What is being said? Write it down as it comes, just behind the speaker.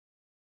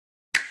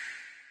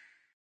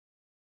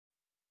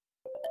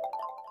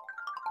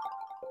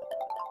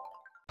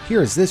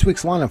Here is this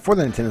week's lineup for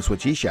the Nintendo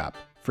Switch eShop.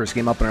 First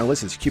game up on our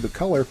list is Cubic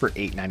Color for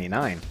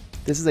 $8.99.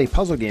 This is a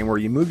puzzle game where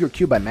you move your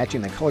cube by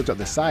matching the colors of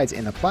the sides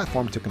in the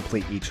platform to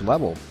complete each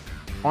level.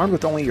 Armed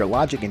with only your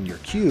logic and your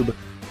cube,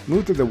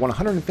 move through the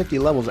 150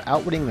 levels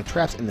outwitting the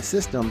traps in the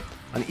system,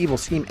 an evil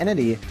scheme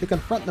entity, to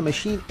confront the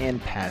machine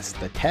and pass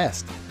the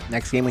test.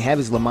 Next game we have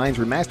is Le Mans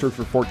Remastered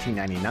for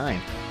 $14.99.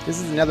 This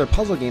is another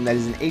puzzle game that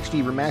is an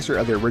HD remaster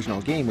of the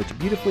original game, which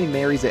beautifully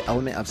marries the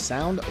element of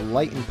sound,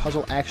 light, and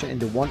puzzle action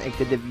into one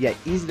addictive yet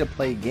easy to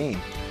play game.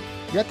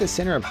 You're at the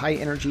center of high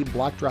energy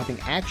block dropping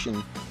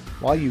action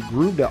while you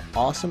groove to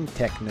awesome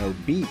techno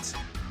beats.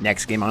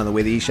 Next game on the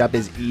way to the eShop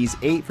is Ys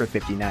 8 for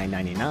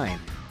 $59.99.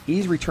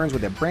 Ys returns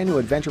with a brand new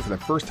adventure for the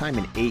first time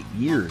in 8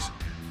 years.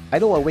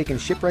 Idle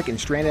awakens shipwrecked and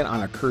stranded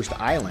on a cursed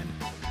island.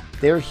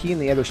 There, he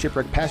and the other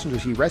shipwrecked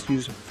passengers he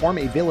rescues form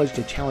a village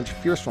to challenge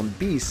fearsome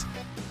beasts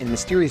in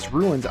mysterious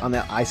ruins on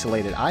the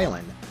isolated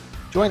island.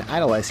 Join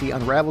Idle as he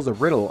unravels the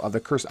riddle of the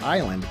cursed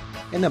island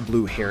and the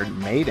blue-haired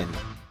maiden.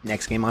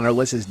 Next game on our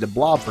list is The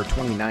Blob for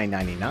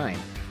 $29.99.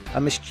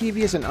 A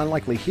mischievous and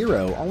unlikely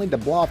hero, only the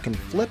Blob can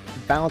flip,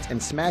 bounce,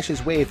 and smash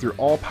his way through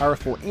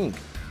all-powerful ink.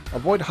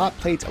 Avoid hot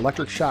plates,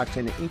 electric shocks,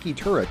 and inky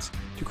turrets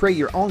to create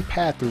your own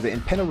path through the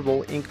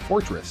impenetrable ink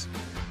fortress.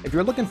 If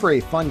you're looking for a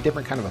fun,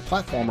 different kind of a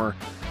platformer,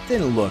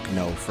 then look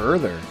no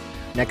further.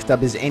 Next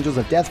up is Angels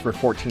of Death for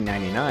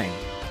 $14.99.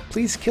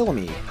 Please kill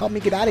me, help me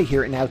get out of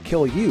here, and I'll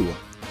kill you.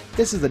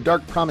 This is the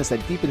dark promise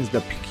that deepens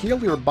the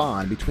peculiar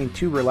bond between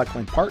two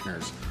reluctant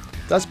partners.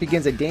 Thus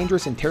begins a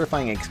dangerous and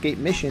terrifying escape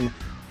mission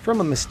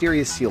from a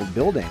mysterious sealed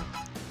building.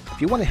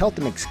 If you want to help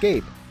them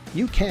escape,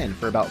 you can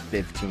for about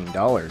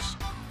 $15.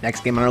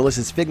 Next game on our list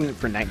is Figment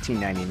for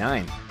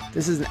 $19.99.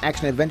 This is an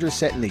action-adventure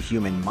set in the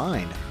human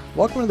mind.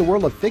 Welcome to the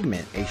world of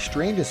Figment, a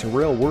strange and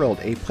surreal world,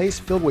 a place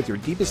filled with your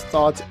deepest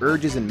thoughts,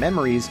 urges, and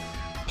memories,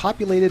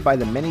 populated by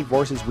the many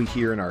voices we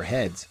hear in our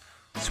heads.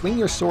 Swing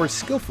your sword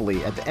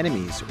skillfully at the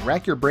enemies,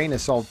 rack your brain to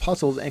solve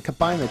puzzles, and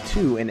combine the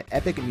two in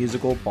epic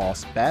musical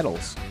boss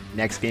battles.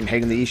 Next game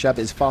heading to the eShop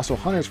is Fossil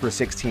Hunters for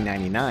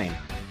 $16.99.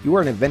 You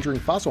are an adventuring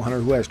fossil hunter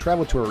who has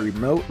traveled to a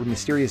remote,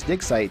 mysterious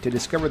dig site to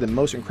discover the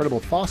most incredible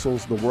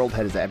fossils the world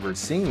has ever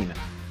seen.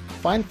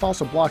 Find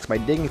fossil blocks by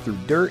digging through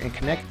dirt and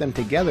connect them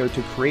together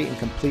to create and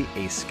complete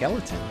a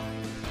skeleton.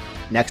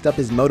 Next up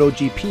is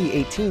MotoGP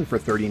 18 for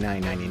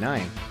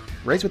 $39.99.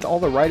 Race with all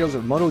the riders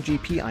of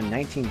MotoGP on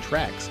 19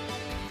 tracks.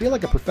 Feel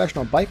like a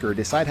professional biker,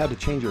 decide how to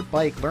change your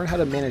bike, learn how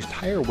to manage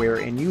tire wear,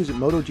 and use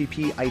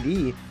MotoGP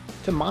ID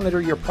to monitor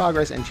your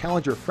progress and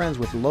challenge your friends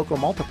with local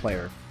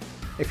multiplayer.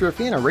 If you're a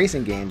fan of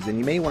racing games, then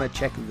you may want to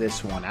check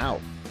this one out.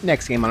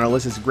 Next game on our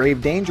list is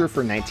Grave Danger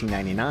for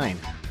 $19.99.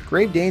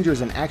 Grave Danger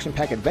is an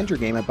action-packed adventure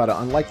game about an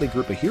unlikely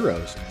group of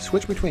heroes.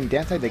 Switch between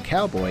Dante the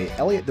Cowboy,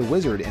 Elliot the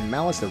Wizard, and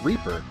Malice the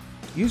Reaper.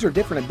 Use their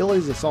different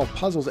abilities to solve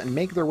puzzles and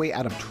make their way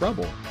out of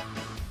trouble.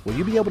 Will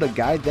you be able to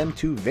guide them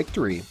to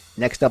victory?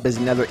 Next up is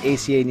another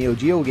ACA Neo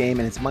Geo game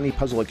and its Money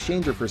Puzzle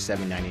Exchanger for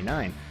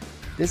 $7.99.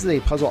 This is a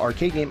puzzle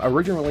arcade game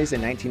originally released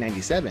in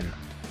 1997.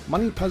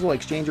 Money Puzzle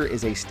Exchanger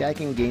is a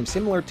stacking game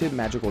similar to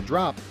Magical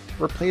Drop,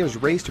 where players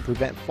race to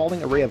prevent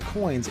falling array of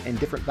coins and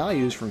different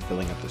values from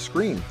filling up the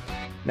screen.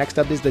 Next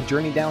up is The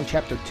Journey Down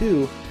Chapter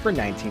 2 for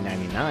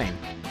 $19.99.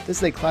 This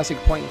is a classic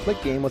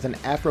point-and-click game with an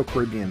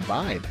Afro-Caribbean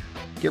vibe.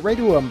 Get ready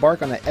to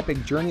embark on an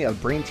epic journey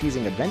of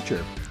brain-teasing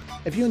adventure.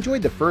 If you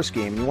enjoyed the first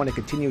game and you want to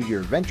continue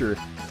your adventure,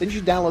 then you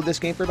should download this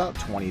game for about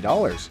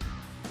 $20.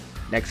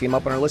 Next game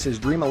up on our list is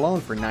Dream Alone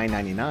for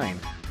 $9.99.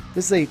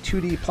 This is a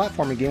 2D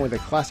platforming game with a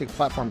classic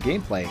platform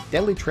gameplay,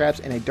 deadly traps,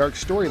 and a dark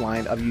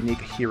storyline of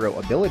unique hero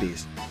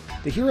abilities.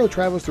 The hero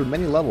travels through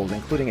many levels,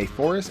 including a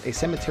forest, a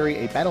cemetery,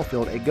 a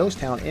battlefield, a ghost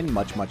town, and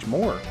much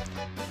more.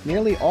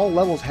 Nearly all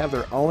levels have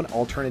their own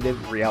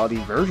alternative reality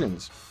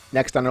versions.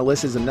 Next on our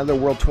list is Another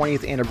World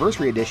 20th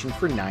Anniversary Edition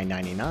for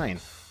 $9.99.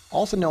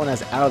 Also known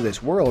as Out of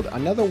This World,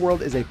 Another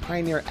World is a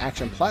pioneer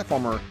action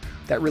platformer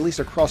that released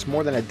across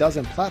more than a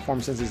dozen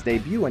platforms since its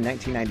debut in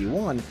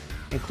 1991,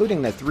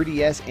 including the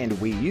 3DS and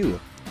Wii U.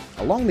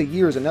 Along the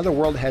years, Another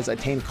World has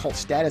attained cult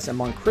status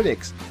among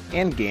critics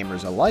and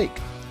gamers alike.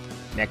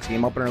 Next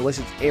game up on our list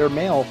is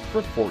Airmail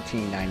for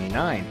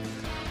 $14.99.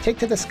 Take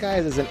to the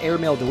skies as an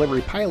airmail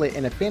delivery pilot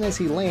in a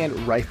fantasy land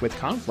rife with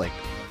conflict.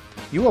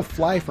 You will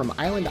fly from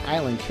island to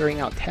island carrying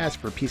out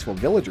tasks for peaceful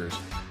villagers.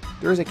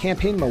 There is a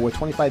campaign mode with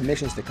 25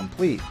 missions to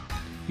complete.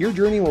 Your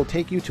journey will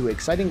take you to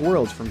exciting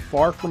worlds from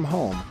far from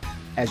home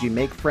as you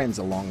make friends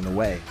along the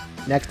way.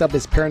 Next up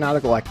is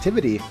Paranautical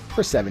Activity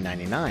for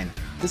 $7.99.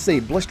 This is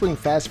a blistering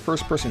fast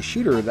first-person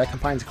shooter that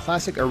combines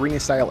classic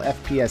arena-style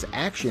FPS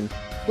action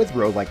with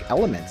roguelike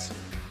elements.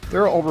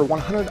 There are over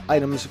 100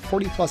 items,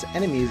 40-plus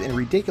enemies, and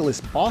ridiculous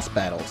boss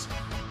battles.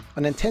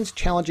 An intense,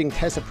 challenging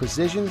test of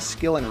precision,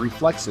 skill, and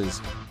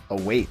reflexes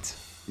await.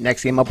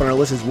 Next game up on our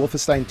list is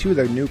Wolfenstein 2: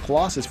 The New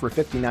Colossus for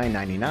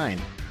 $59.99.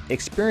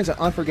 Experience an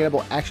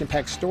unforgettable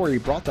action-packed story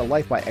brought to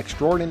life by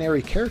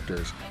extraordinary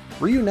characters.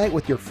 Reunite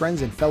with your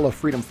friends and fellow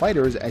freedom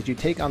fighters as you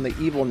take on the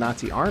evil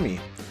Nazi army.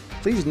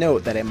 Please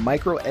note that a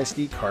micro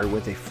SD card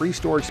with a free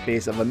storage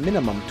space of a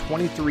minimum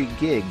 23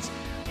 gigs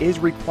is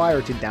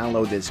required to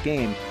download this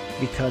game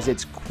because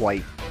it's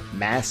quite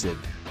massive.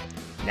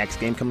 Next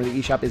game coming to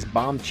the eShop is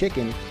Bomb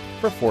Chicken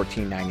for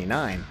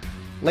 $14.99.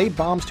 Lay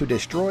bombs to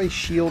destroy,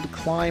 shield,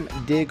 climb,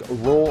 dig,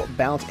 roll,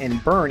 bounce,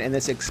 and burn in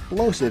this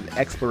explosive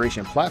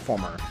exploration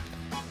platformer.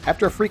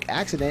 After a freak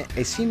accident,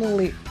 a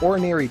seemingly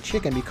ordinary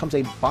chicken becomes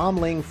a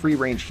bomb-laying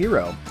free-range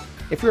hero.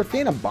 If you're a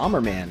fan of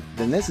Bomberman,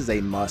 then this is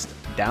a must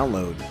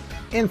download.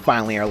 And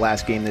finally, our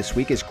last game this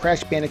week is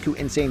Crash Bandicoot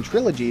Insane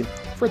Trilogy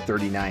for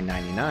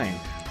 $39.99.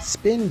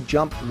 Spin,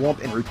 jump,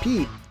 whoomp, and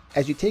repeat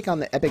as you take on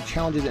the epic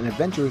challenges and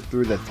adventures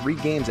through the 3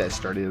 games that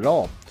started it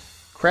all.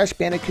 Crash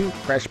Bandicoot,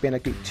 Crash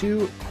Bandicoot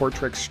 2,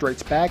 Cortex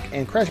Strikes Back,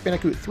 and Crash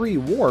Bandicoot 3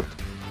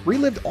 Warped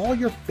relived all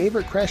your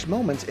favorite Crash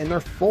moments in their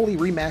fully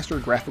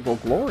remastered graphical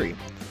glory.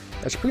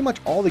 That's pretty much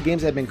all the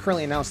games that have been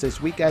currently announced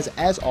this week, guys.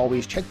 As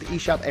always, check the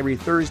eShop every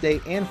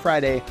Thursday and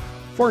Friday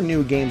for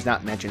new games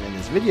not mentioned in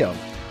this video.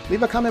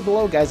 Leave a comment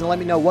below, guys, and let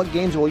me know what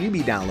games will you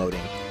be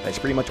downloading. That's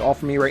pretty much all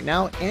from me right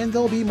now, and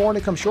there'll be more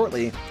to come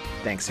shortly.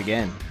 Thanks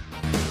again.